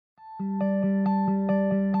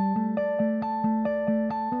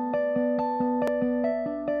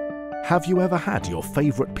Have you ever had your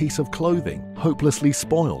favorite piece of clothing hopelessly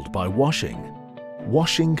spoiled by washing?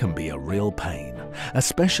 Washing can be a real pain,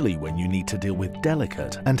 especially when you need to deal with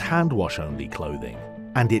delicate and hand wash only clothing.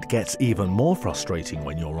 And it gets even more frustrating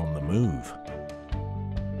when you're on the move.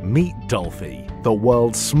 Meet Dolfi, the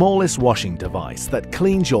world's smallest washing device that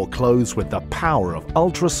cleans your clothes with the power of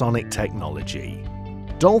ultrasonic technology.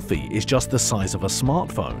 Dolfi is just the size of a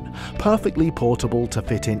smartphone, perfectly portable to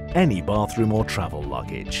fit in any bathroom or travel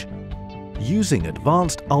luggage. Using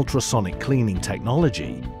advanced ultrasonic cleaning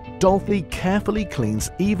technology, Dolfi carefully cleans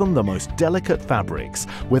even the most delicate fabrics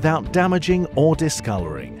without damaging or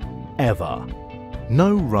discoloring, ever.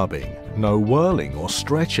 No rubbing, no whirling or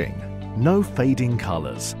stretching, no fading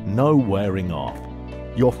colors, no wearing off.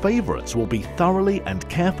 Your favorites will be thoroughly and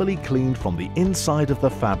carefully cleaned from the inside of the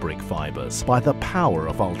fabric fibers by the power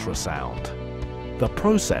of ultrasound. The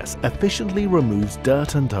process efficiently removes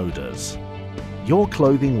dirt and odors. Your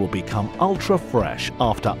clothing will become ultra-fresh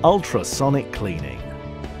after ultrasonic cleaning.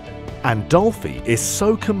 And Dolfi is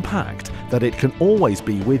so compact that it can always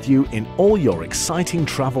be with you in all your exciting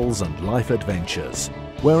travels and life adventures.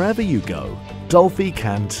 Wherever you go, Dolfi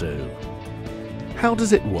can too. How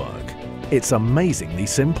does it work? It's amazingly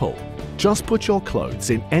simple. Just put your clothes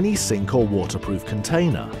in any sink or waterproof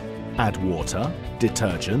container. Add water,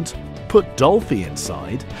 detergent, put Dolfi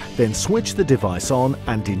inside, then switch the device on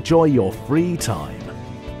and enjoy your free time.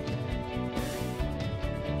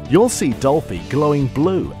 You'll see Dolfi glowing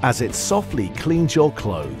blue as it softly cleans your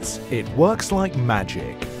clothes. It works like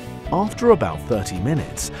magic. After about 30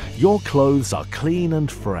 minutes, your clothes are clean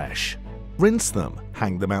and fresh. Rinse them,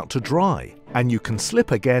 hang them out to dry, and you can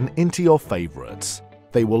slip again into your favorites.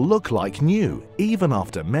 They will look like new even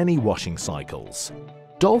after many washing cycles.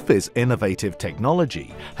 Dolfi's innovative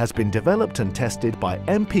technology has been developed and tested by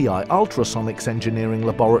MPI Ultrasonics Engineering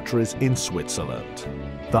Laboratories in Switzerland.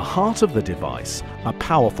 The heart of the device, a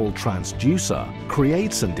powerful transducer,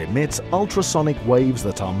 creates and emits ultrasonic waves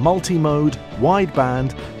that are multi-mode,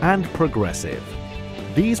 wideband, and progressive.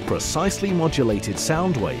 These precisely modulated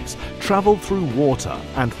sound waves travel through water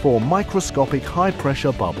and form microscopic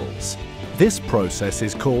high-pressure bubbles. This process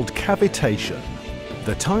is called cavitation.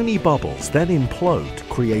 The tiny bubbles then implode,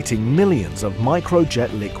 creating millions of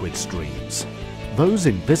microjet liquid streams. Those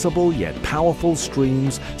invisible yet powerful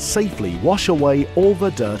streams safely wash away all the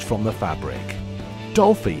dirt from the fabric.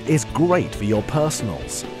 Dolfi is great for your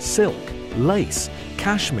personals, silk, lace,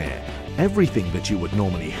 cashmere, everything that you would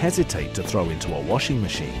normally hesitate to throw into a washing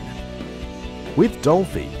machine. With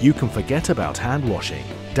Dolfi, you can forget about hand washing,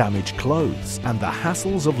 damaged clothes, and the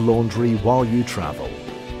hassles of laundry while you travel.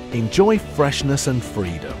 Enjoy freshness and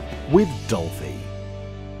freedom with Dolfi.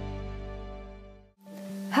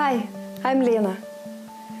 Hi, I'm Lena.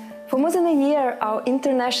 For more than a year, our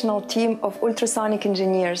international team of ultrasonic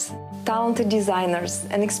engineers, talented designers,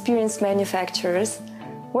 and experienced manufacturers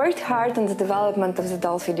worked hard on the development of the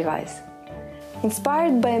Dolfi device.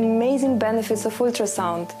 Inspired by amazing benefits of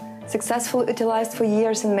ultrasound, successfully utilized for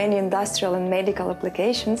years in many industrial and medical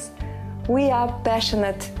applications, we are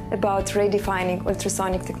passionate about redefining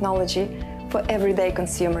ultrasonic technology for everyday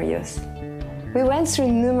consumer use. We went through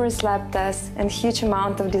numerous lab tests and huge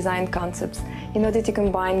amount of design concepts in order to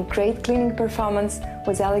combine great cleaning performance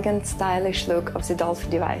with elegant, stylish look of the Dolfi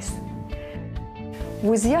device.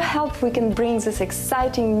 With your help, we can bring this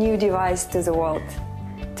exciting new device to the world.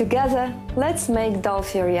 Together, let's make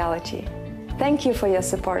Dolfi a reality. Thank you for your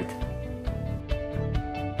support.